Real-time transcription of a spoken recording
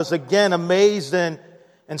was again amazed and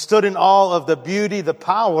stood in awe of the beauty, the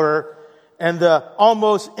power, and the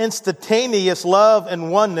almost instantaneous love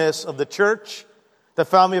and oneness of the church, the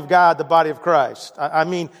family of God, the body of Christ. I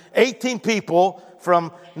mean, 18 people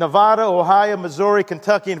from Nevada, Ohio, Missouri,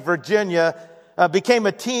 Kentucky, and Virginia became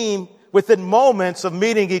a team within moments of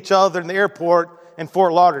meeting each other in the airport in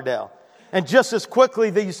Fort Lauderdale. And just as quickly,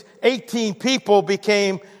 these 18 people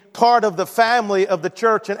became part of the family of the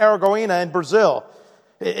church in Araguaína in Brazil.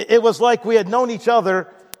 It was like we had known each other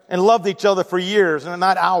and loved each other for years and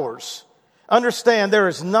not hours. Understand, there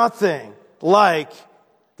is nothing like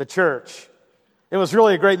the church. It was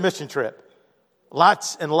really a great mission trip.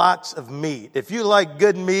 Lots and lots of meat. If you like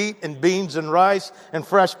good meat and beans and rice and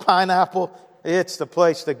fresh pineapple, it's the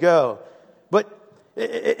place to go. But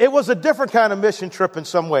it was a different kind of mission trip in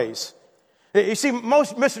some ways. You see,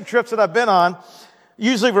 most mission trips that I've been on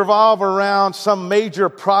usually revolve around some major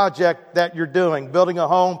project that you're doing. Building a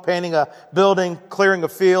home, painting a building, clearing a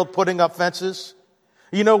field, putting up fences.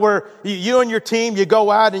 You know, where you and your team, you go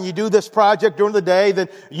out and you do this project during the day, then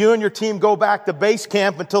you and your team go back to base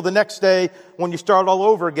camp until the next day when you start all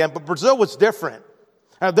over again. But Brazil was different.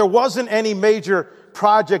 There wasn't any major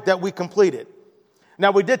project that we completed.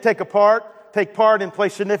 Now, we did take part and play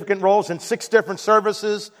significant roles in 6 different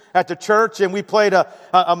services at the church, and we played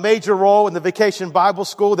a major role in the Vacation Bible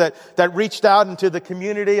School that reached out into the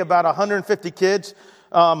community, about 150 kids,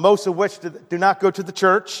 most of which do not go to the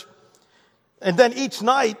church. And then each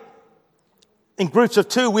night, in groups of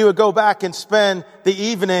 2, we would go back and spend the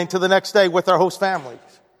evening to the next day with our host families.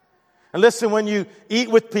 And listen, when you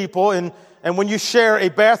eat with people and when you share a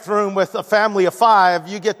bathroom with a family of 5,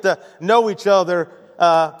 you get to know each other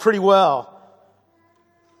pretty well.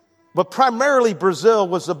 But primarily, Brazil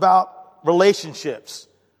was about relationships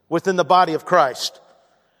within the body of Christ.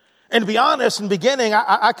 And to be honest, in the beginning,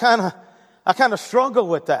 I kind of struggled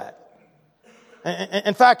with that.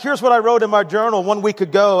 In fact, here's what I wrote in my journal 1 week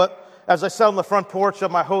ago as I sat on the front porch of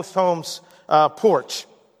my host home's porch.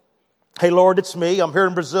 Hey, Lord, it's me. I'm here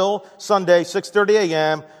in Brazil, Sunday, 6:30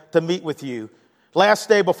 a.m. to meet with you. Last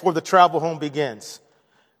day before the travel home begins.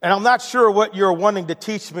 And I'm not sure what you're wanting to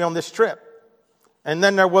teach me on this trip. And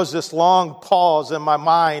then there was this long pause in my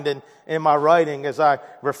mind and in my writing as I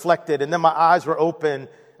reflected. And then my eyes were open.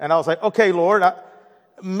 And I was like, okay, Lord,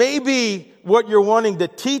 maybe what you're wanting to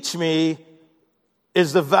teach me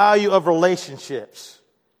is the value of relationships.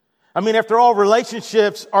 I mean, after all,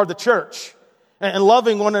 relationships are the church. And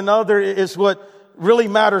loving one another is what really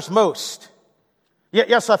matters most.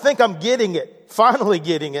 Yes, I think I'm getting it. Finally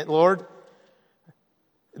getting it, Lord.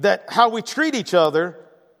 That how we treat each other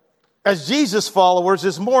as Jesus followers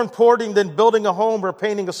is more important than building a home or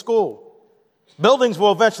painting a school. Buildings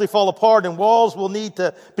will eventually fall apart and walls will need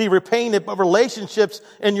to be repainted, but relationships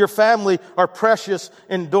in your family are precious,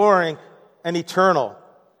 enduring, and eternal.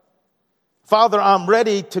 Father, I'm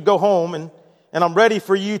ready to go home and I'm ready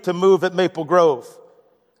for you to move at Maple Grove.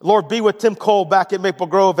 Lord, be with Tim Cole back at Maple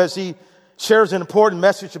Grove as he shares an important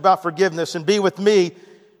message about forgiveness, and be with me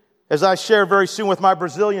as I share very soon with my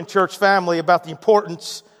Brazilian church family about the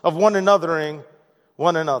importance of one anothering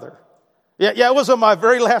one another. Yeah, it was on my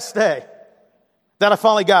very last day that I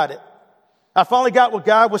finally got it. I finally got what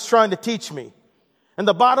God was trying to teach me. And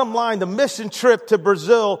the bottom line, the mission trip to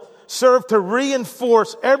Brazil served to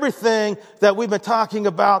reinforce everything that we've been talking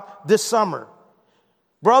about this summer.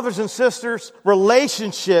 Brothers and sisters,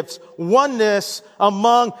 relationships, oneness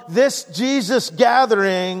among this Jesus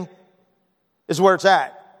gathering is where it's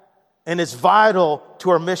at. And it's vital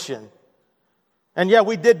to our mission. And yeah,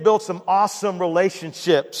 we did build some awesome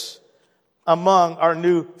relationships among our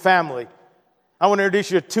new family. I want to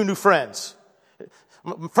introduce you to 2 new friends.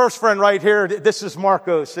 My first friend right here, this is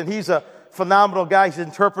Marcos, and he's a phenomenal guy. He's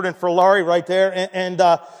interpreting for Laurie right there. And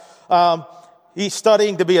he's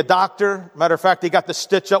studying to be a doctor. Matter of fact, he got to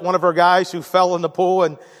stitch up one of our guys who fell in the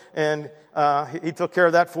pool, and he took care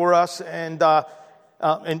of that for us. And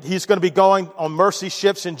he's going to be going on Mercy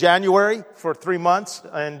ships in January for 3 months.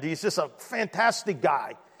 And he's just a fantastic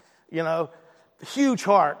guy, you know, huge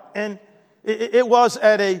heart. And it was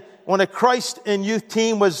when a Christ in Youth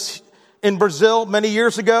team was in Brazil many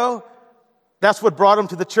years ago. That's what brought him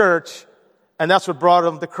to the church. And that's what brought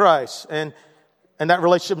him to Christ. And that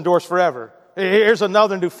relationship endures forever. Here's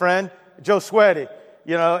another new friend, Joe Sweaty,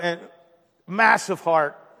 you know, and massive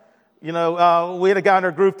heart. You know, we had a guy in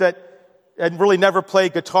our group that had really never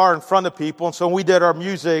played guitar in front of people. And so when we did our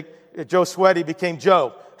music, Joe Sweaty became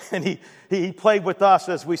Joe. And he played with us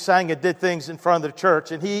as we sang and did things in front of the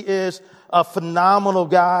church. And he is a phenomenal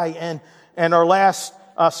guy. And our last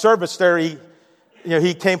service there,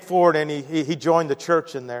 he came forward and he joined the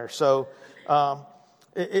church in there. So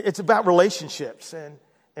It's about relationships.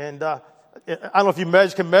 And I don't know if you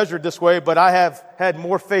can measure it this way, but I have had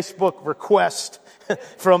more Facebook requests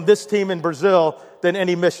from this team in Brazil than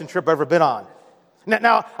any mission trip I've ever been on.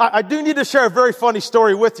 Now, I do need to share a very funny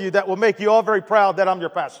story with you that will make you all very proud that I'm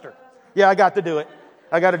your pastor. Yeah, I got to do it.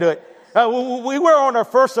 We were on our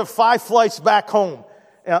first of 5 flights back home.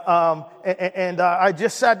 I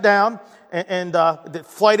just sat down, and the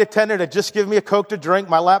flight attendant had just given me a Coke to drink.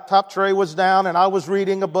 My laptop tray was down, and I was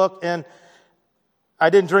reading a book, and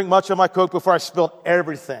I didn't drink much of my Coke before I spilled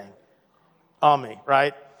everything on me,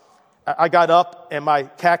 right? I got up, and my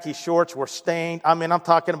khaki shorts were stained. I mean, I'm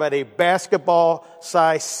talking about a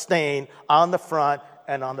basketball-sized stain on the front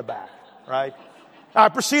and on the back, right? I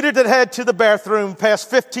proceeded to head to the bathroom past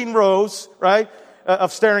 15 rows, right,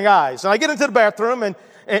 of staring eyes. And I get into the bathroom,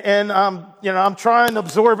 and I'm trying to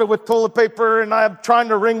absorb it with toilet paper, and I'm trying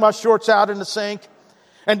to wring my shorts out in the sink.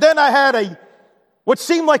 And then I had what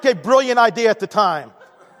seemed like a brilliant idea at the time.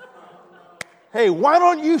 Hey, why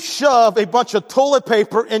don't you shove a bunch of toilet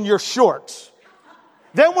paper in your shorts?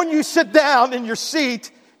 Then when you sit down in your seat,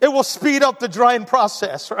 it will speed up the drying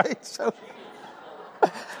process, right? So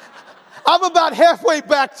I'm about halfway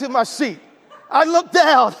back to my seat. I look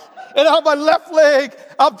down, and on my left leg,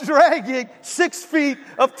 I'm dragging 6 feet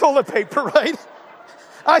of toilet paper, right?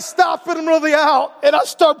 I stop in the middle of the aisle, and I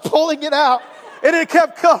start pulling it out, and it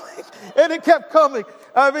kept coming,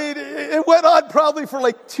 I mean, it went on probably for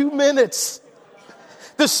like 2 minutes.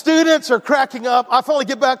 The students are cracking up. I finally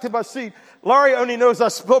get back to my seat. Laurie only knows I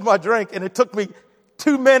spilled my drink, and it took me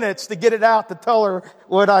 2 minutes to get it out to tell her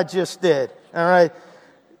what I just did. All right?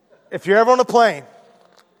 If you're ever on a plane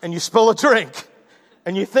and you spill a drink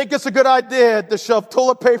and you think it's a good idea to shove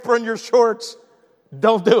toilet paper in your shorts,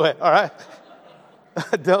 don't do it, all right?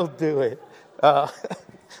 Don't do it.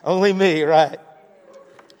 Only me, right?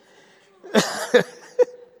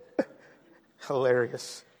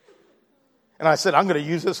 Hilarious. And I said, I'm going to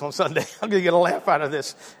use this on Sunday. I'm going to get a laugh out of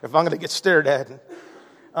this if I'm going to get stared at.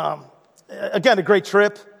 Again, a great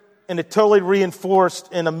trip, and it totally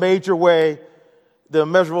reinforced in a major way the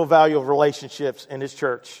immeasurable value of relationships in his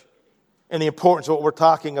church and the importance of what we're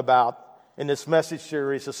talking about in this message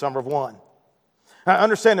series, The Summer of One. I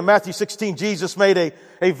understand in Matthew 16, Jesus made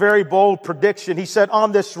a very bold prediction. He said,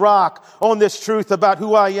 on this rock, on this truth about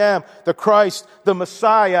who I am, the Christ, the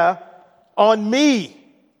Messiah, on me,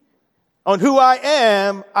 on who I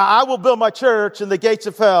am, I will build my church, and the gates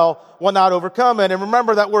of hell will not overcome it. And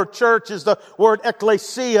remember, that word church is the word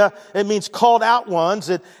ecclesia. It means called out ones.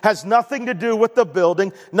 It has nothing to do with the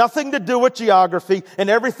building, nothing to do with geography,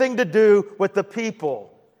 and everything to do with the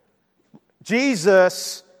people.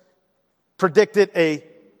 Jesus predicted a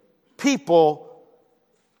people,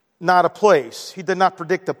 not a place. He did not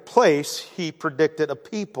predict a place. He predicted a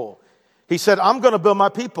people. He said, I'm going to build my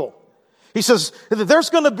people. He says, there's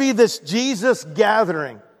going to be this Jesus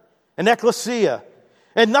gathering, an ecclesia,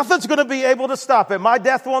 and nothing's going to be able to stop it. My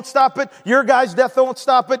death won't stop it. Your guy's death won't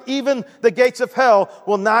stop it. Even the gates of hell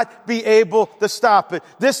will not be able to stop it.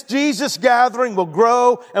 This Jesus gathering will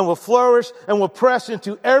grow and will flourish and will press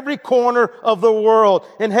into every corner of the world.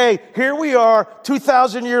 And hey, here we are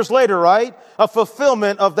 2,000 years later, right? A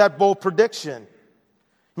fulfillment of that bold prediction.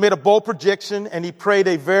 He made a bold prediction, and he prayed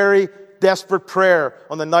a very desperate prayer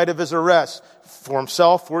on the night of his arrest for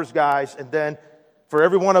himself, for his guys, and then for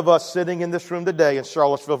every one of us sitting in this room today in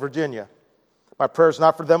Charlottesville, Virginia. My prayer is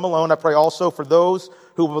not for them alone. I pray also for those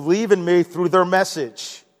who believe in me through their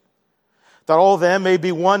message, that all of them may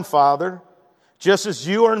be one, Father, just as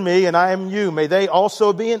you are in me and I am in you. May they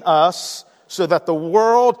also be in us, so that the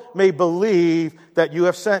world may believe that you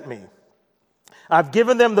have sent me. I've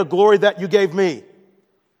given them the glory that you gave me.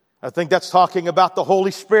 I think that's talking about the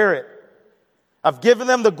Holy Spirit. I've given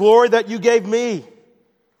them the glory that you gave me,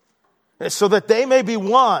 so that they may be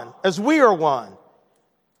one, as we are one.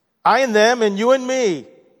 I and them, and you and me.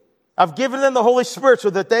 I've given them the Holy Spirit, so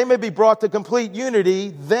that they may be brought to complete unity.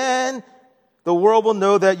 Then the world will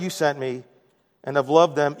know that you sent me, and have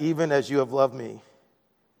loved them even as you have loved me.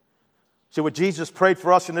 See what Jesus prayed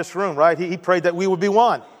for us in this room, right? He prayed that we would be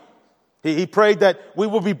one. He prayed that we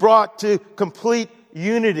will be brought to complete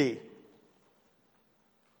unity.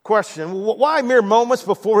 Question, why mere moments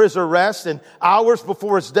before his arrest and hours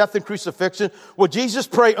before his death and crucifixion would Jesus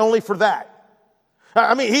pray only for that?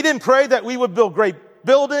 I mean, he didn't pray that we would build great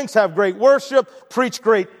buildings, have great worship, preach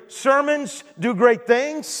great sermons, do great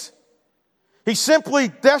things. He simply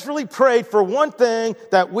desperately prayed for one thing,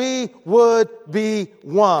 that we would be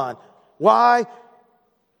one. Why?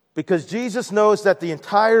 Because Jesus knows that the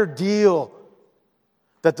entire deal,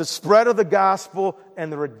 that the spread of the gospel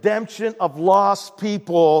and the redemption of lost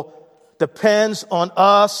people depends on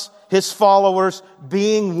us, his followers,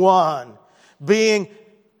 being one, being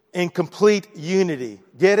in complete unity.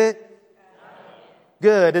 Get it?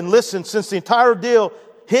 Good. And listen, since the entire deal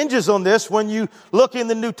hinges on this, when you look in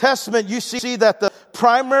the New Testament, you see that the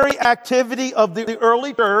primary activity of the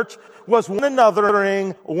early church was one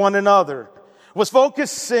another, was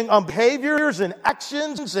focusing on behaviors and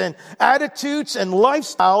actions and attitudes and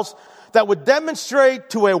lifestyles that would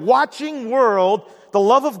demonstrate to a watching world the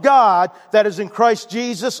love of God that is in Christ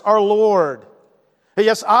Jesus our Lord.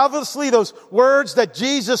 Yes, obviously those words that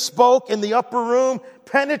Jesus spoke in the upper room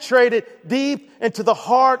penetrated deep into the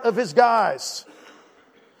heart of his guys.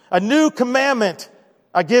 A new commandment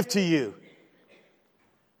I give to you.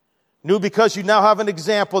 New because you now have an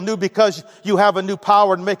example. New because you have a new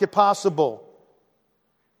power to make it possible.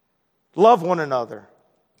 Love one another.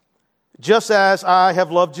 Just as I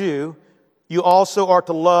have loved you, you also are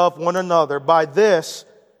to love one another. By this,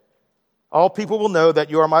 all people will know that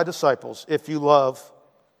you are my disciples if you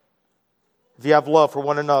have love for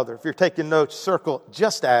one another. If you're taking notes, circle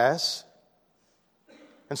just as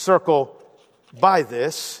and circle by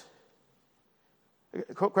this.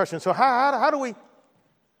 Question. So how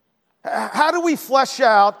do we flesh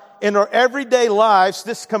out in our everyday lives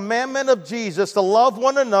this commandment of Jesus to love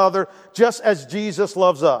one another just as Jesus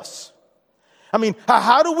loves us? I mean,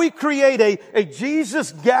 how do we create a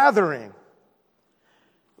Jesus gathering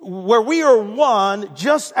where we are one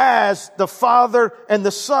just as the Father and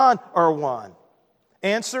the Son are one?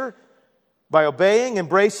 Answer, by obeying,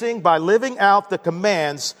 embracing, by living out the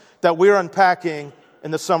commands that we're unpacking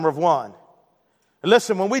in the Summer of One. And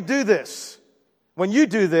listen, when we do this, when you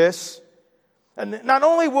do this, and not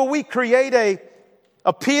only will we create a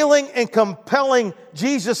appealing and compelling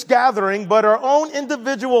Jesus gathering, but our own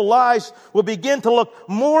individual lives will begin to look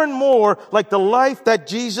more and more like the life that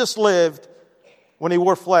Jesus lived when he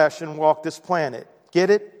wore flesh and walked this planet. Get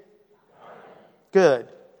it? Good.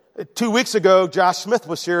 2 weeks ago, Josh Smith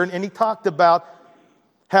was here, and he talked about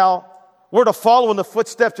how we're to follow in the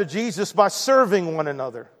footsteps of Jesus by serving one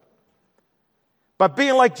another. By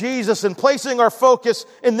being like Jesus and placing our focus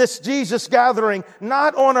in this Jesus gathering,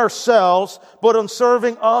 not on ourselves, but on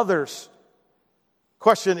serving others.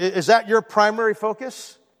 Question, is that your primary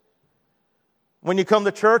focus? When you come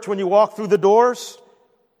to church, when you walk through the doors?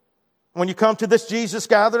 When you come to this Jesus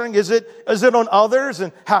gathering, is it on others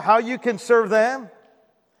and how you can serve them?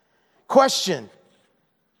 Question,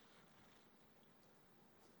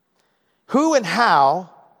 who and how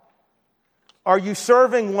are you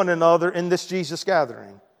serving one another in this Jesus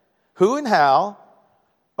gathering? Who and how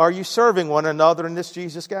are you serving one another in this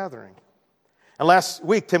Jesus gathering? And last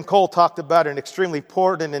week, Tim Cole talked about an extremely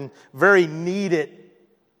important and very needed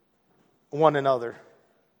one another.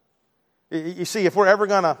 You see, if we're ever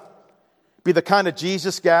going to be the kind of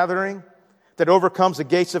Jesus gathering that overcomes the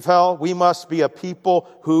gates of hell, we must be a people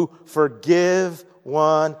who forgive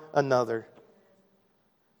one another.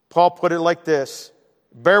 Paul put it like this: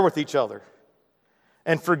 bear with each other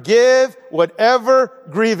and forgive whatever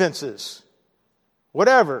grievances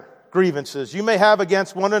you may have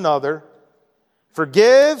against one another.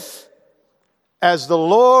 Forgive as the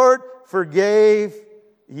Lord forgave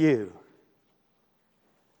you.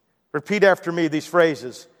 Repeat after me these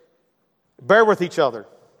phrases. Bear with each other.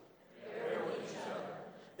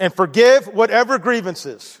 And forgive whatever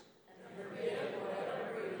grievances.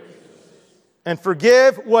 And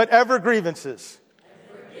forgive whatever grievances.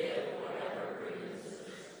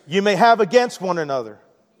 You may have against one another.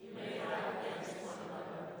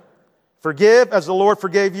 Forgive as the Lord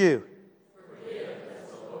forgave you.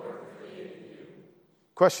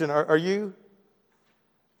 Question,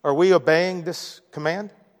 are we obeying this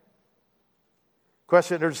command?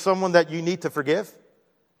 Question, there's someone that you need to forgive?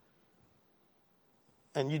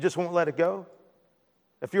 And you just won't let it go?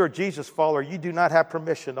 If you're a Jesus follower, you do not have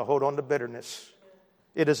permission to hold on to bitterness.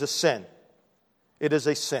 It is a sin. It is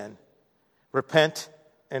a sin. Repent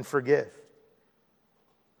and forgive.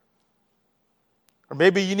 Or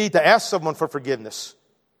maybe you need to ask someone for forgiveness.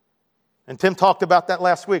 And Tim talked about that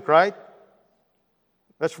last week, right?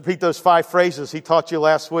 Let's repeat those 5 phrases he taught you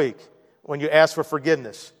last week when you ask for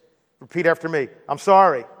forgiveness. Repeat after me. I'm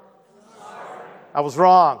sorry. I was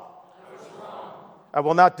wrong. I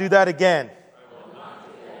will not do that again.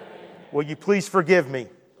 Will you please forgive me?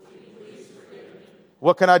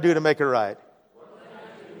 What can I do to make it right?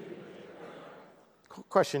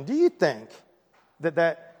 Question, do you think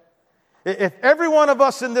that if every one of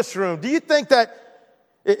us in this room, do you think that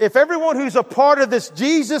if everyone who's a part of this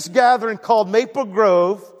Jesus gathering called Maple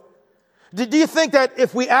Grove, do you think that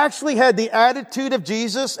if we actually had the attitude of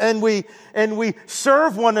Jesus and we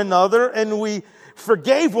serve one another and we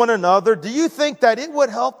forgave one another, do you think that it would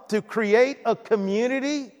help to create a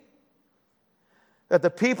community that the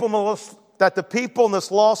people in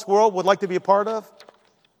this lost world would like to be a part of?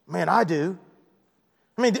 Man, I do.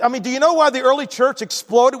 I mean, do you know why the early church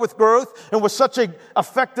exploded with growth and was such an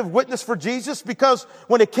effective witness for Jesus? Because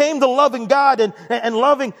when it came to loving God and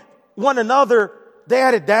loving one another, they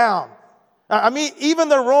had it down. I mean, even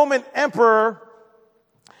the Roman emperor,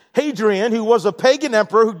 Hadrian, who was a pagan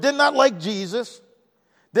emperor who did not like Jesus,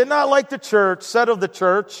 did not like the church, said of the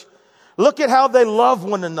church, look at how they love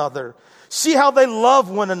one another. See how they love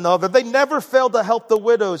one another. They never fail to help the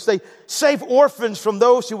widows. They save orphans from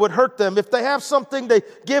those who would hurt them. If they have something, they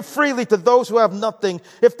give freely to those who have nothing.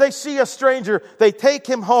 If they see a stranger, they take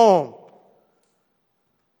him home.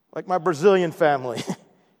 Like my Brazilian family,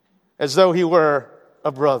 as though he were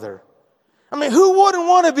a brother. I mean, who wouldn't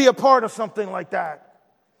want to be a part of something like that?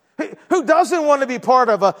 Who doesn't want to be part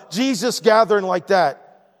of a Jesus gathering like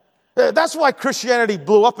that? That's why Christianity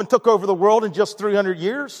blew up and took over the world in just 300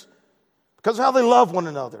 years. Because of how they love one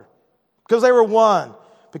another. Because they were one.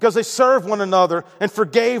 Because they served one another and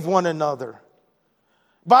forgave one another.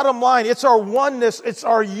 Bottom line, it's our oneness, it's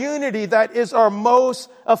our unity that is our most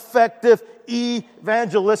effective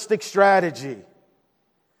evangelistic strategy.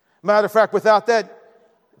 Matter of fact, without that,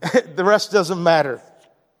 the rest doesn't matter.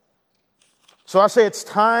 So I say it's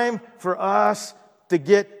time for us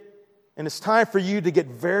to and it's time for you to get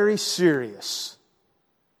very serious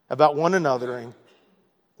about one anothering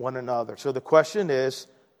one another. So the question is,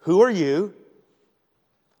 who are you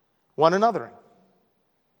one anothering?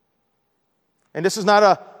 And this is not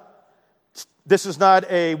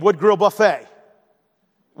a wood grill buffet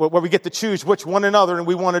where we get to choose which one another and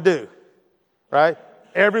we want to do. Right?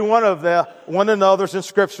 Every one of the one another's in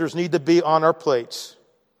scriptures need to be on our plates.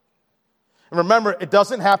 And remember, it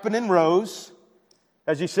doesn't happen in rows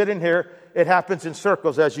as you sit in here. It happens in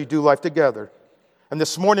circles as you do life together. And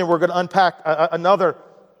this morning we're going to unpack another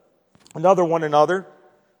one another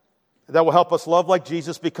that will help us love like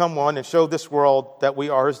Jesus, become one, and show this world that we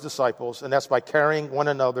are his disciples. And that's by carrying one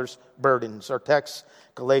another's burdens. Our text,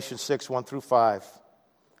 Galatians 6, 1 through 5.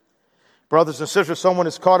 Brothers and sisters, someone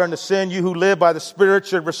is caught into sin. You who live by the Spirit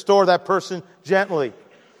should restore that person gently.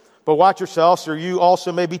 But watch yourselves, or you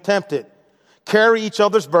also may be tempted. Carry each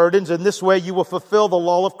other's burdens. In this way you will fulfill the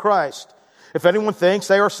law of Christ. If anyone thinks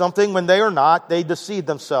they are something when they are not, they deceive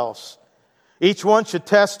themselves. Each one should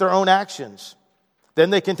test their own actions.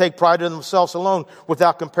 Then they can take pride in themselves alone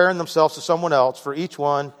without comparing themselves to someone else, for each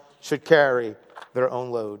one should carry their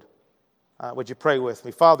own load. Would you pray with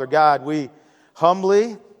me? Father God, we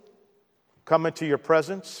humbly come into your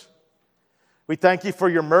presence. We thank you for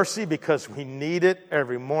your mercy because we need it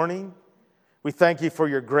every morning. We thank you for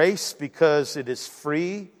your grace because it is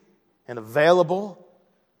free and available.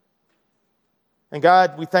 And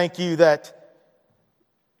God, we thank you that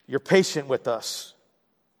you're patient with us.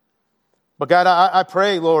 But God, I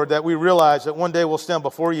pray, Lord, that we realize that one day we'll stand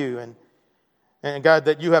before you and God,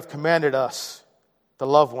 that you have commanded us to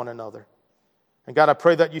love one another. And God, I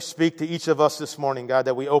pray that you speak to each of us this morning, God,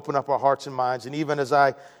 that we open up our hearts and minds. And even as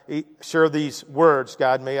I share these words,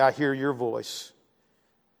 God, may I hear your voice.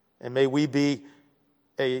 And may we be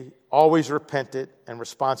a always repentant and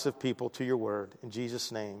responsive people to your word. In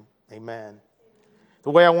Jesus' name, amen. The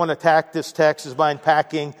way I want to attack this text is by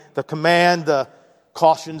unpacking the command, the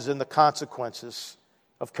cautions, and the consequences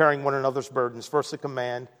of carrying one another's burdens. First, the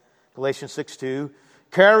command, Galatians 6:2.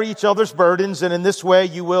 Carry each other's burdens, and in this way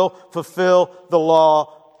you will fulfill the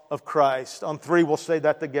law of Christ. On three, we'll say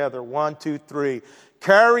that together. 1, 2, 3.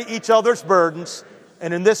 Carry each other's burdens,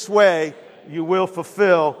 and in this way you will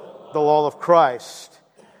fulfill the law of Christ.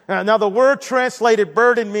 Now, the word translated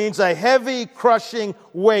burden means a heavy, crushing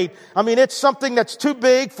weight. I mean, it's something that's too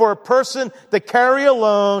big for a person to carry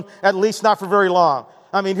alone, at least not for very long.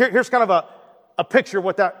 I mean, here's kind of a picture of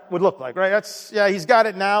what that would look like, right? He's got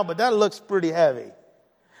it now, but that looks pretty heavy.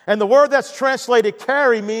 And the word that's translated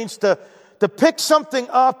carry means to pick something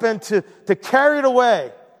up and to carry it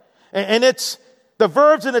away. And it's the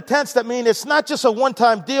verbs in the tense that mean it's not just a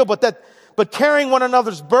one-time deal, but carrying one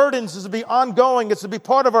another's burdens is to be ongoing. It's to be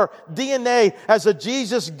part of our DNA as a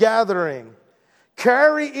Jesus gathering.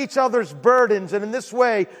 Carry each other's burdens, and in this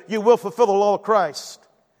way, you will fulfill the law of Christ.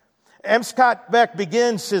 M. Scott Beck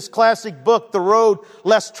begins his classic book, The Road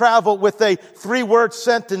Less Traveled, with a 3-word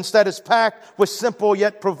sentence that is packed with simple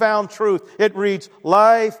yet profound truth. It reads,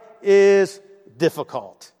 life is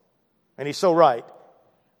difficult. And he's so right.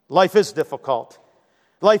 Life is difficult.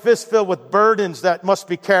 Life is filled with burdens that must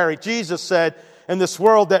be carried. Jesus said, in this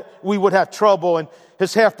world that we would have trouble. And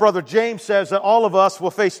his half-brother James says that all of us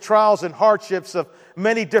will face trials and hardships of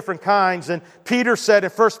many different kinds. And Peter said in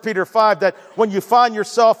 1 Peter 5 that when you find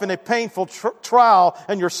yourself in a painful trial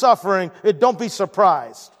and you're suffering, don't be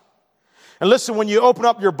surprised. And listen, when you open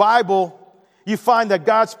up your Bible, you find that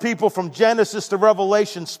God's people from Genesis to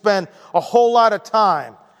Revelation spend a whole lot of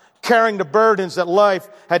time carrying the burdens that life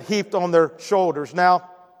had heaped on their shoulders. Now,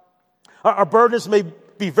 our burdens may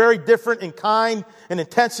be very different in kind and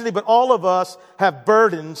intensity, but all of us have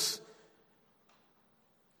burdens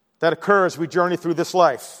that occur as we journey through this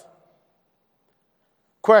life.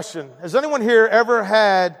 Question: has anyone here ever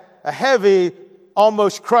had a heavy,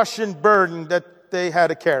 almost crushing burden that they had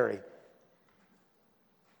to carry?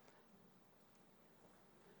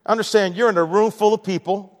 Understand, you're in a room full of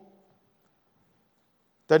people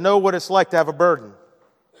that know what it's like to have a burden.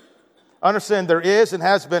 Understand, there is and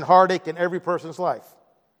has been heartache in every person's life.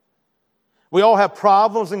 We all have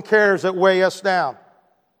problems and cares that weigh us down.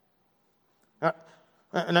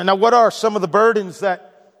 Now, what are some of the burdens that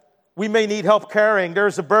we may need help carrying?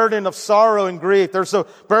 There's a burden of sorrow and grief. There's a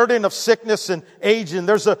burden of sickness and aging.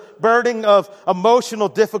 There's a burden of emotional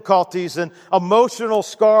difficulties and emotional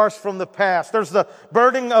scars from the past. There's the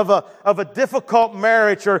burden of a difficult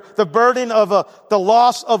marriage, or the burden of the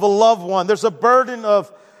loss of a loved one. There's a burden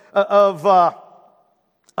of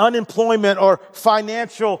unemployment or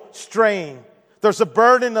financial strain. There's a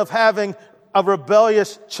burden of having a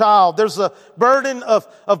rebellious child. There's a burden of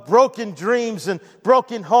broken dreams and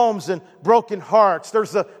broken homes and broken hearts.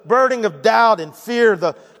 There's the burden of doubt and fear,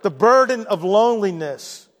 the burden of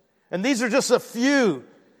loneliness. And these are just a few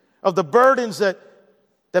of the burdens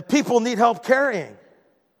that people need help carrying.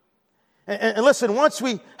 And listen, once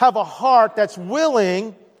we have a heart that's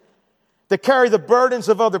willing to carry the burdens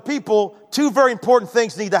of other people, two very important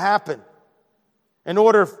things need to happen in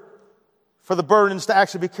order for the burdens to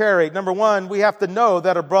actually be carried. Number one, we have to know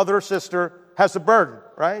that a brother or sister has a burden,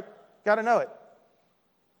 right? Got to know it.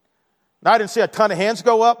 Now, I didn't see a ton of hands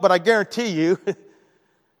go up, but I guarantee you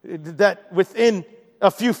that within a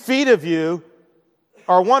few feet of you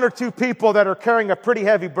are one or two people that are carrying a pretty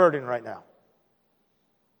heavy burden right now.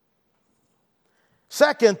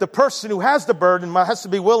 Second, the person who has the burden has to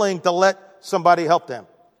be willing to let somebody help them.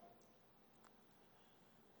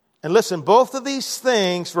 And listen, both of these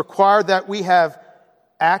things require that we have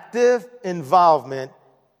active involvement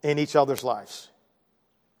in each other's lives.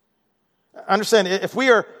 Understand, if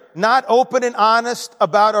we are not open and honest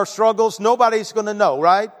about our struggles, nobody's going to know,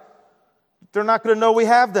 right? They're not going to know we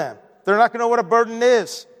have them. They're not going to know what a burden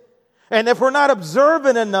is. And if we're not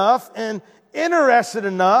observant enough and interested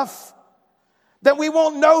enough, then we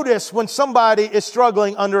won't notice when somebody is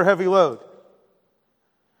struggling under a heavy load.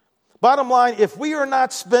 Bottom line, if we are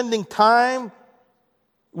not spending time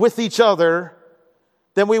with each other,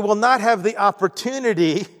 then we will not have the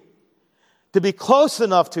opportunity to be close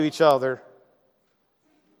enough to each other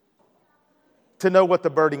to know what the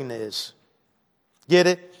burden is. Get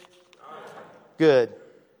it? Good.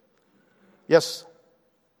 Yes,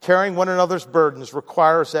 carrying one another's burdens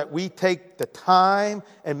requires that we take the time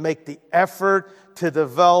and make the effort to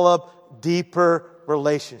develop deeper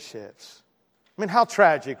relationships. I mean, how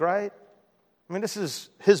tragic, right? I mean, this is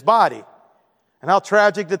his body. And how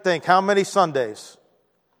tragic to think how many Sundays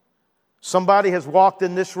somebody has walked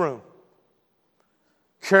in this room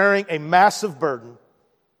carrying a massive burden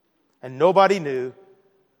and nobody knew,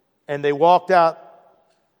 and they walked out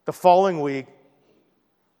the following week,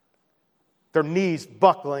 their knees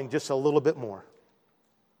buckling just a little bit more.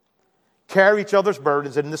 Carry each other's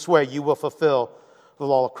burdens, and in this way you will fulfill the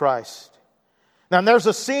law of Christ. Now, there's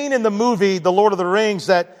a scene in the movie, The Lord of the Rings,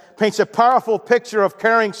 that paints a powerful picture of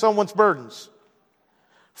carrying someone's burdens.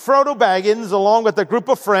 Frodo Baggins, along with a group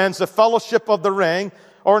of friends, the Fellowship of the Ring,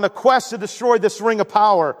 are on a quest to destroy this ring of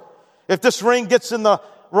power. If this ring gets in the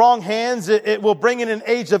wrong hands, it will bring in an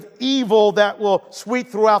age of evil that will sweep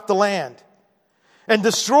throughout the land. And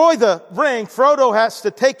destroy the ring, Frodo has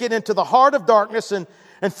to take it into the heart of darkness and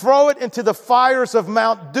throw it into the fires of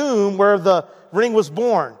Mount Doom, where the ring was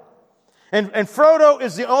born. And Frodo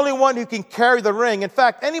is the only one who can carry the ring. In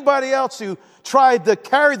fact, anybody else who tried to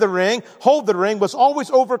carry the ring, hold the ring, was always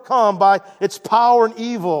overcome by its power and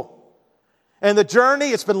evil. And the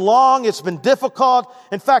journey, it's been long, it's been difficult.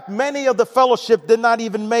 In fact, many of the fellowship did not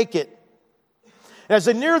even make it. As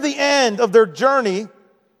they near the end of their journey,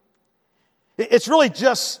 it's really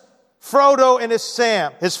just Frodo and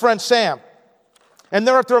his friend Sam. And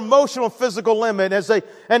they're at their emotional and physical limit. As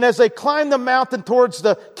they climb the mountain towards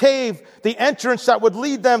the cave, the entrance that would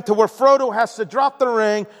lead them to where Frodo has to drop the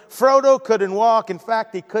ring, Frodo couldn't walk. In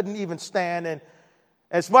fact, he couldn't even stand.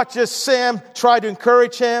 As much as Sam tried to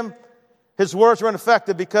encourage him, his words were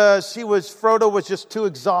ineffective because Frodo was just too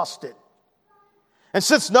exhausted. And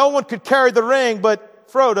since no one could carry the ring but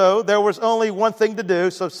Frodo, there was only one thing to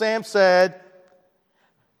do. So Sam said,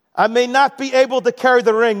 I may not be able to carry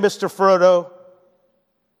the ring, Mr. Frodo,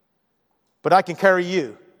 but I can carry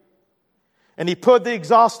you. And he put the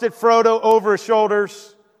exhausted Frodo over his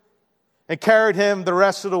shoulders and carried him the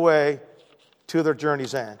rest of the way to their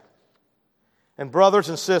journey's end. And brothers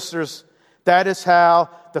and sisters, that is how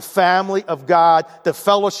the family of God, the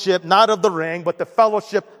fellowship, not of the ring, but the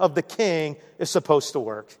fellowship of the King is supposed to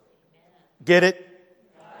work. Get it?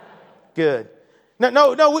 Good.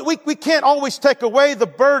 No, we can't always take away the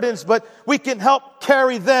burdens, but we can help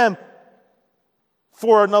carry them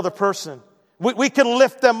for another person. We can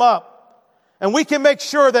lift them up. And we can make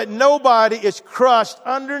sure that nobody is crushed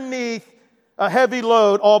underneath a heavy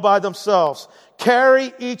load all by themselves.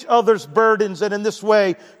 Carry each other's burdens, and in this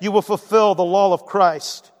way, you will fulfill the law of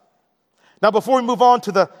Christ. Now, before we move on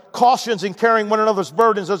to the cautions in carrying one another's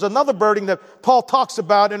burdens, there's another burden that Paul talks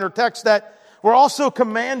about in our text that we're also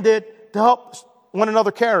commanded to help one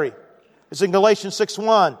another carry. It's in Galatians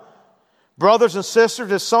 6:1. Brothers and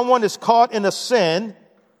sisters, if someone is caught in a sin,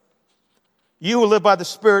 you who live by the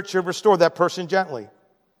Spirit should restore that person gently.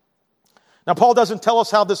 Now, Paul doesn't tell us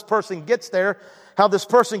how this person gets there, how this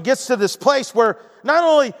person gets to this place where not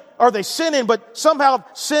only are they sinning, but somehow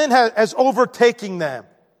sin has overtaken them.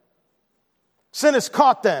 Sin has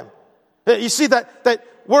caught them. You see that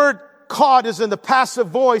word caught is in the passive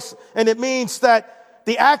voice, and it means that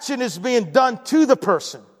the action is being done to the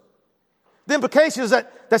person. The implication is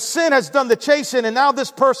that sin has done the chasing, and now this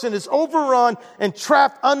person is overrun and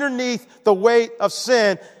trapped underneath the weight of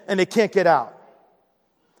sin, and they can't get out.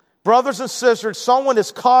 Brothers and sisters, someone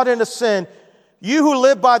is caught in a sin. You who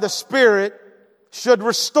live by the Spirit should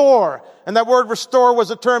restore. And that word restore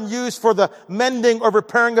was a term used for the mending or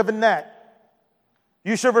repairing of a net.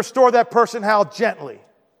 You should restore that person how? Gently.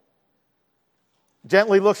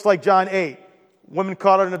 Gently looks like John 8. Women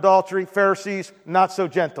caught in adultery, Pharisees, not so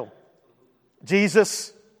gentle.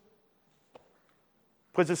 Jesus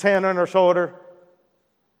puts his hand on her shoulder.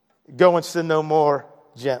 Go and sin no more,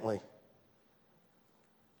 gently.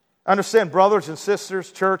 Understand, brothers and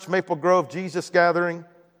sisters, church, Maple Grove, Jesus gathering.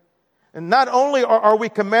 And not only are we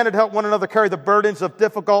commanded to help one another carry the burdens of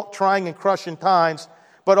difficult, trying, and crushing times,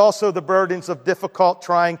 but also the burdens of difficult,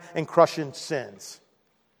 trying, and crushing sins.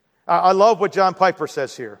 I love what John Piper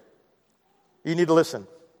says here. You need to listen.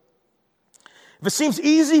 If it seems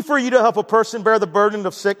easy for you to help a person bear the burden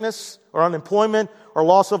of sickness or unemployment or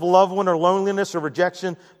loss of a loved one or loneliness or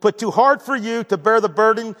rejection, but too hard for you to bear the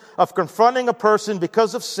burden of confronting a person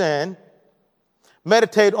because of sin,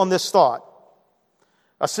 meditate on this thought.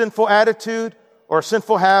 A sinful attitude or a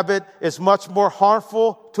sinful habit is much more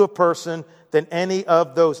harmful to a person than any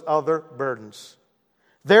of those other burdens.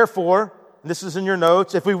 Therefore, this is in your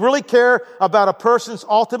notes, if we really care about a person's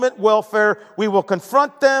ultimate welfare, we will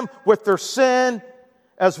confront them with their sin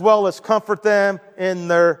as well as comfort them in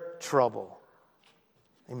their trouble.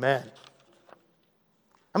 Amen.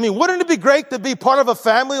 I mean, wouldn't it be great to be part of a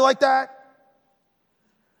family like that?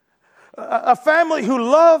 A family who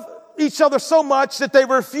love each other so much that they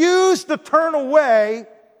refuse to turn away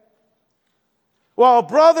while a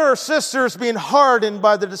brother or sister is being hardened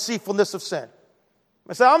by the deceitfulness of sin.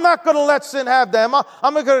 I say, I'm not going to let sin have them.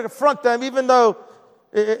 I'm going to confront them even though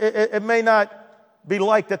it may not be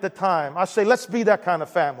liked at the time. I say, let's be that kind of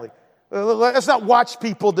family. Let's not watch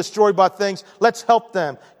people destroyed by things. Let's help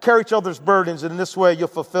them carry each other's burdens, and in this way you'll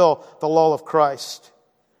fulfill the law of Christ.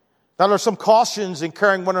 Now, there are some cautions in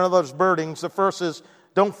carrying one another's burdens. The first is,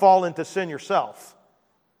 don't fall into sin yourself.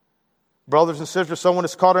 Brothers and sisters, someone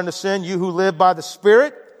is caught into sin. You who live by the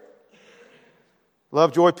Spirit,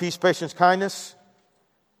 love, joy, peace, patience, kindness,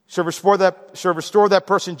 should restore that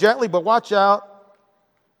person gently, but watch out,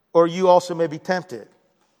 or you also may be tempted.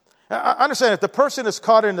 I understand if the person is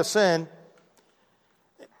caught in a sin,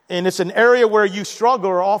 and it's an area where you struggle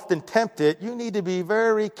or are often tempted, you need to be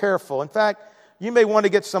very careful. In fact, you may want to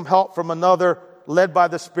get some help from another led by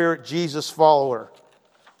the Spirit, Jesus follower.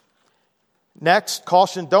 Next,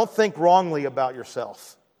 caution, don't think wrongly about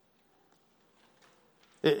yourself.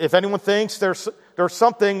 If anyone thinks there's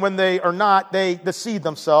something when they are not, they deceive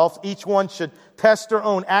themselves. Each one should test their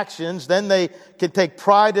own actions. Then they can take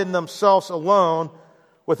pride in themselves alone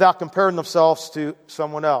without comparing themselves to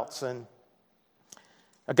someone else. And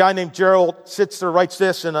a guy named Gerald Sitzer writes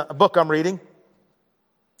this in a book I'm reading.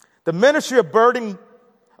 The ministry of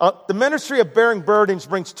bearing burdens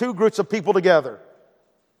brings two groups of people together.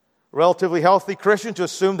 Relatively healthy Christians who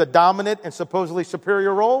assume the dominant and supposedly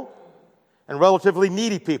superior role, and relatively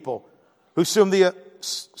needy people who assume the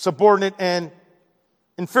subordinate and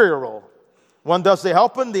inferior role. One does the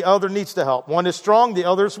helping, the other needs the help. One is strong, the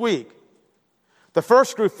other is weak. The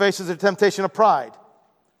first group faces the temptation of pride.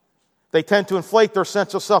 They tend to inflate their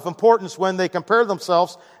sense of self-importance when they compare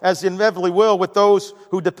themselves, as they inevitably will, with those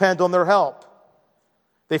who depend on their help.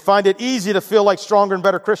 They find it easy to feel like stronger and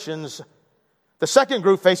better Christians. The second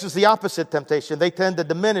group faces the opposite temptation. They tend to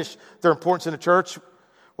diminish their importance in the church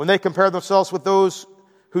when they compare themselves with those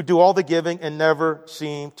who do all the giving and never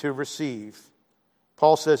seem to receive.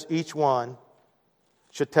 Paul says each one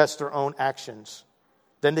should test their own actions.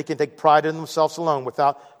 Then they can take pride in themselves alone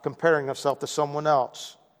without comparing themselves to someone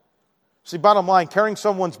else. See, bottom line, carrying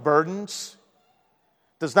someone's burdens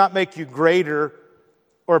does not make you greater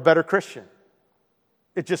or a better Christian.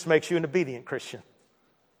 It just makes you an obedient Christian.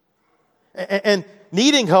 And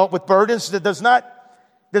needing help with burdens does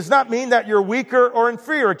not mean that you're weaker or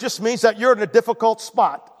inferior. It just means that you're in a difficult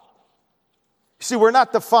spot. See, we're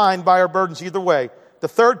not defined by our burdens either way. The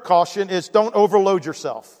third caution is don't overload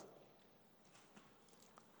yourself.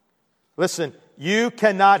 Listen, you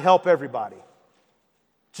cannot help everybody.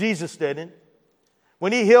 Jesus didn't.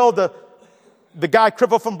 When he healed the guy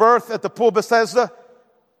crippled from birth at the pool of Bethesda,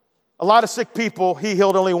 a lot of sick people, he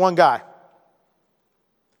healed only one guy.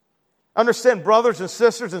 Understand, brothers and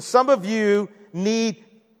sisters, and some of you need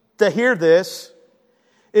to hear this.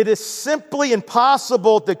 It is simply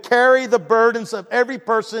impossible to carry the burdens of every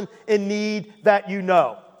person in need that you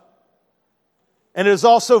know. And it is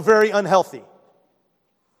also very unhealthy.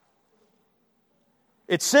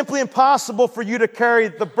 It's simply impossible for you to carry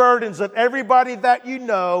the burdens of everybody that you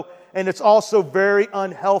know, and it's also very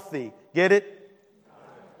unhealthy. Get it?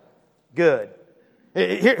 Good.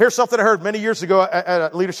 Here's something I heard many years ago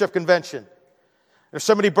at a leadership convention. There's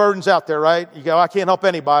so many burdens out there, right? You go, I can't help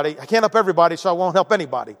anybody. I can't help everybody, so I won't help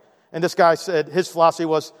anybody. And this guy said his philosophy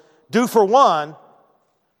was, do for one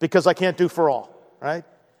because I can't do for all, right?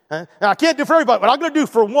 Now, I can't do for everybody, but I'm going to do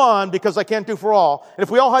for one because I can't do for all. And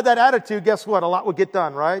if we all had that attitude, guess what? A lot would get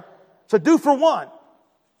done, right? So do for one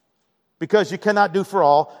because you cannot do for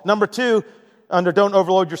all. Number two, under don't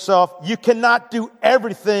overload yourself, you cannot do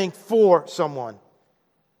everything for someone.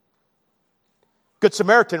 Good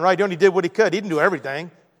Samaritan, right? He only did what he could. He didn't do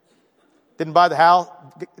everything. Didn't buy the house,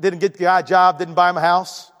 didn't get the guy a job, didn't buy him a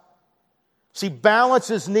house. See, balance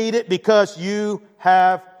is needed because you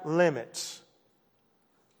have limits.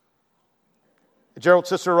 Gerald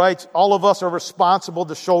Sister writes, all of us are responsible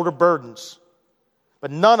to shoulder burdens,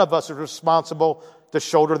 but none of us are responsible to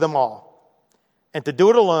shoulder them all. And to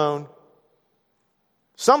do it alone,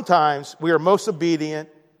 sometimes we are most obedient,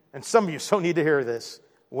 and some of you so need to hear this,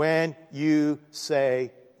 when you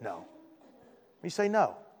say no. When you say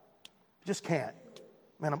no. You just can't.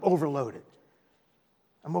 Man, I'm overloaded.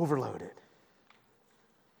 I'm overloaded.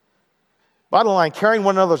 Bottom line, carrying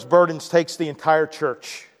one another's burdens takes the entire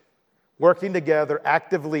church working together,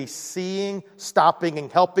 actively seeing, stopping,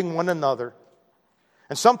 and helping one another.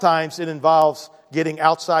 And sometimes it involves getting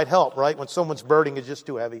outside help, right? When someone's burden is just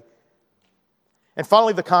too heavy. And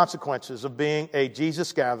finally, the consequences of being a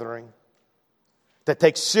Jesus gathering that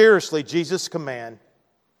takes seriously Jesus' command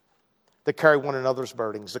to carry one another's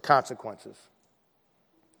burdens, the consequences.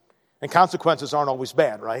 And consequences aren't always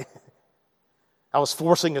bad, right? I was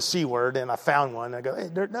forcing a C word and I found one. I go,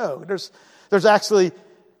 hey, there's actually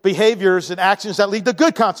behaviors and actions that lead to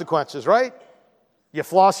good consequences, right? You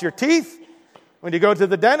floss your teeth. When you go to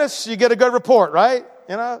the dentist, you get a good report, right?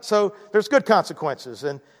 You know, so there's good consequences.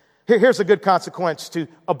 And here's a good consequence to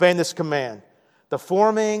obeying this command. The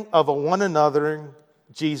forming of a one another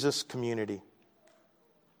Jesus community.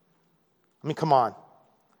 I mean, come on.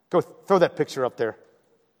 Go throw that picture up there.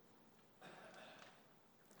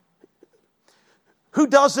 Who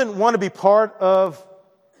doesn't want to be part of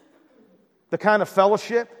the kind of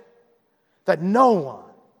fellowship that no one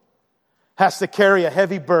has to carry a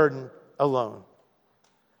heavy burden alone,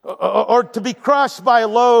 or to be crushed by a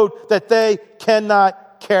load that they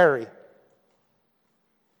cannot carry?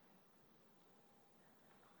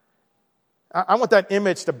 I want that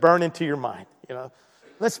image to burn into your mind. You know,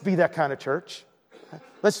 let's be that kind of church.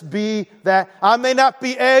 Let's be that. I may not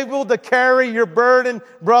be able to carry your burden,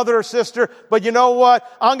 brother or sister, but you know what?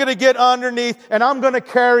 I'm going to get underneath and I'm going to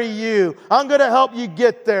carry you. I'm going to help you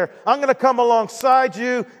get there. I'm going to come alongside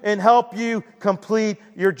you and help you complete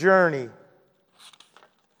your journey.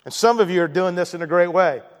 And some of you are doing this in a great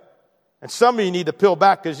way. And some of you need to peel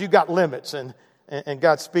back because you got limits, and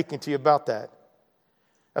God's speaking to you about that.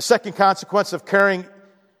 A second consequence of carrying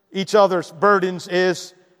each other's burdens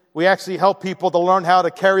is we actually help people to learn how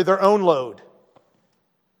to carry their own load.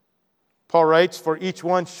 Paul writes, for each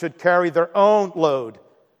one should carry their own load.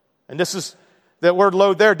 And that word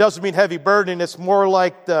load there doesn't mean heavy burden. It's more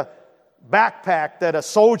like the backpack that a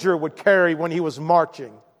soldier would carry when he was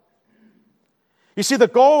marching. You see, the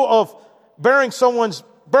goal of bearing someone's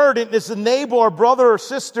burden is to enable our brother or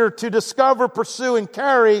sister to discover, pursue, and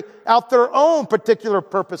carry out their own particular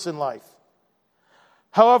purpose in life,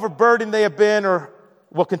 however burdened they have been or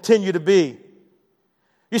will continue to be.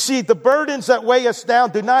 You see, the burdens that weigh us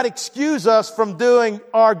down do not excuse us from doing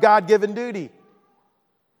our God-given duty.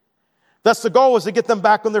 Thus, the goal is to get them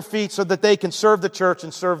back on their feet so that they can serve the church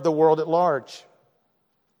and serve the world at large.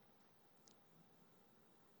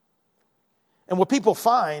 And what people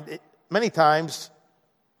find many times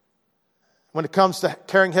when it comes to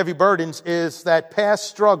carrying heavy burdens is that past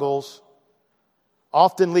struggles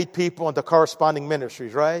often lead people into corresponding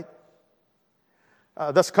ministries, right?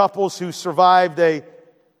 Thus, couples who survived a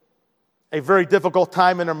very difficult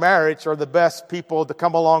time in their marriage are the best people to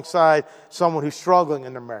come alongside someone who's struggling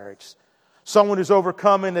in their marriage. Someone who's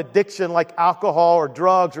overcome an addiction like alcohol or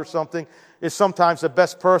drugs or something is sometimes the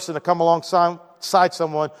best person to come alongside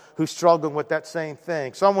someone who's struggling with that same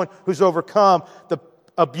thing. Someone who's overcome the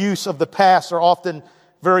abuse of the past are often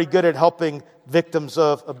very good at helping victims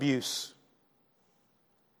of abuse.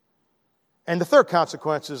 And the third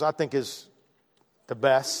consequence, I think, is the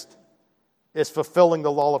best, is fulfilling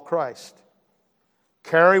the law of Christ.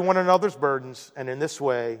 Carry one another's burdens, and in this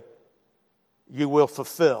way, you will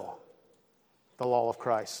fulfill the law of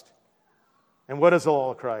Christ. And what is the law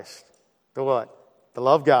of Christ? The what? To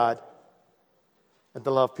love God and to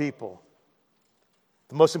love people.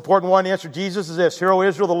 The most important one, to answer Jesus, is this: Hear, O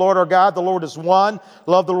Israel, the Lord our God, the Lord is one.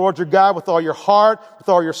 Love the Lord your God with all your heart, with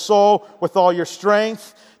all your soul, with all your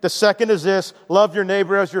strength. The second is this: love your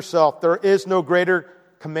neighbor as yourself. There is no greater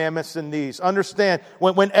commandments than these. Understand,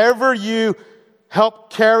 whenever you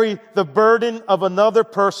help carry the burden of another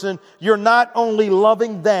person, you're not only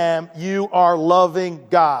loving them, you are loving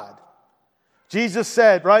God. Jesus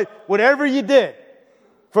said, right, whatever you did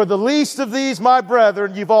for the least of these, my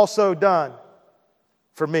brethren, you've also done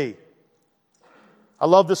for me. I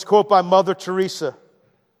love this quote by Mother Teresa.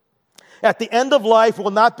 At the end of life,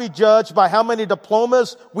 we'll not be judged by how many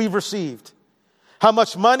diplomas we've received, how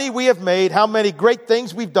much money we have made, how many great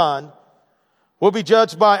things we've done. We'll be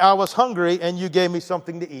judged by, I was hungry and you gave me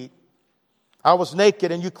something to eat. I was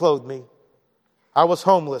naked and you clothed me. I was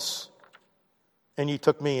homeless and you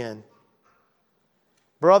took me in.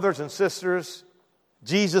 Brothers and sisters,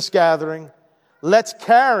 Jesus gathering, let's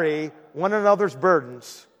carry one another's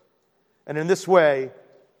burdens. And in this way,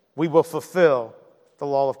 we will fulfill the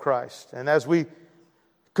law of Christ. And as we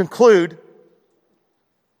conclude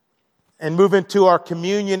and move into our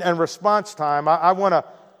communion and response time, I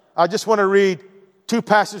just want to read two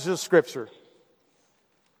passages of Scripture.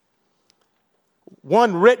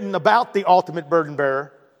 One written about the ultimate burden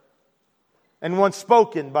bearer, and one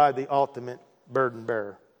spoken by the ultimate burden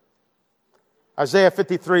bearer. Isaiah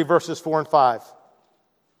 53, verses 4 and 5.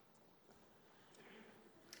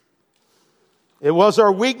 It was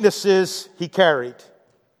our weaknesses he carried.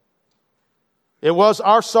 It was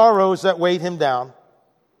our sorrows that weighed him down.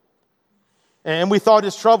 And we thought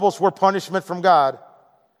his troubles were punishment from God,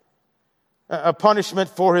 a punishment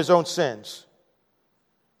for his own sins.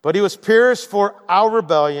 But he was pierced for our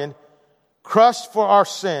rebellion, crushed for our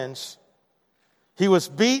sins. He was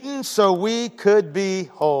beaten so we could be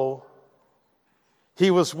whole.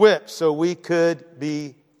 He was whipped so we could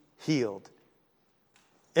be healed.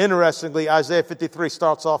 Interestingly, Isaiah 53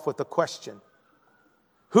 starts off with a question.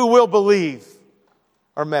 Who will believe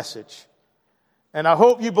our message? And I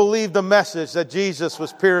hope you believe the message that Jesus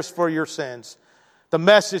was pierced for your sins. The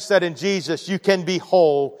message that in Jesus you can be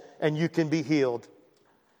whole and you can be healed.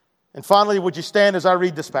 And finally, would you stand as I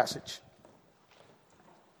read this passage?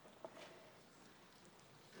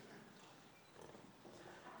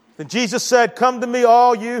 Then Jesus said, "Come to me,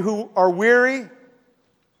 all you who are weary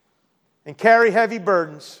and carry heavy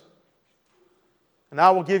burdens, and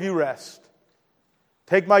I will give you rest.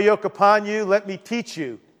 Take my yoke upon you, let me teach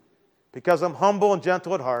you, because I'm humble and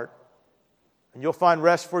gentle at heart, and you'll find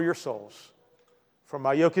rest for your souls. For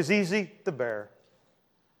my yoke is easy to bear,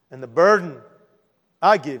 and the burden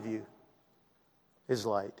I give you is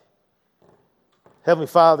light." Heavenly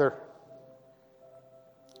Father,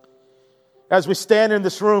 as we stand in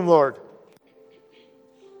this room, Lord,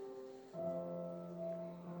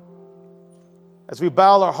 as we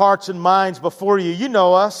bow our hearts and minds before you, you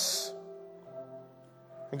know us.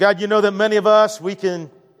 And God, you know that many of us, we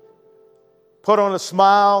can put on a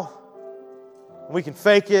smile, and we can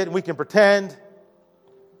fake it, and we can pretend.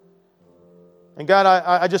 And God,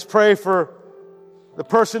 I just pray for the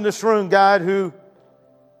person in this room, God, who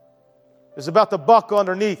is about to buckle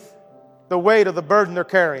underneath the weight of the burden they're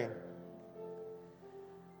carrying.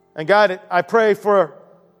 And God, I pray for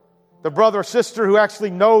the brother or sister who actually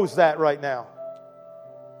knows that right now,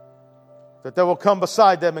 that they will come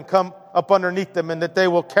beside them and come up underneath them, and that they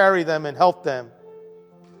will carry them and help them.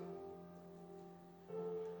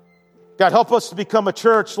 God, help us to become a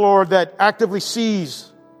church, Lord, that actively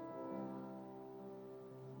sees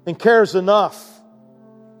and cares enough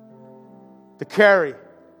to carry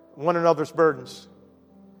one another's burdens.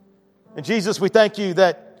 And Jesus, we thank you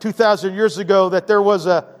that 2,000 years ago that there was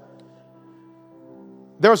a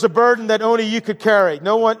burden that only you could carry.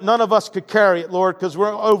 None of us could carry it, Lord, because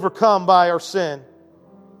we're overcome by our sin.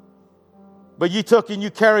 But you took and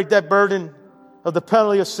you carried that burden of the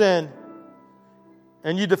penalty of sin,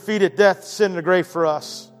 and you defeated death, sin, and the grave for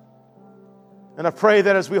us. And I pray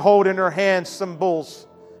that as we hold in our hands symbols,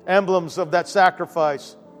 emblems of that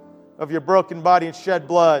sacrifice, of your broken body and shed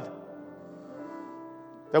blood,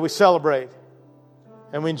 that we celebrate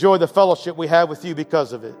and we enjoy the fellowship we have with you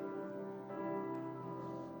because of it.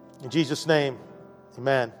 In Jesus' name,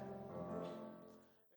 amen.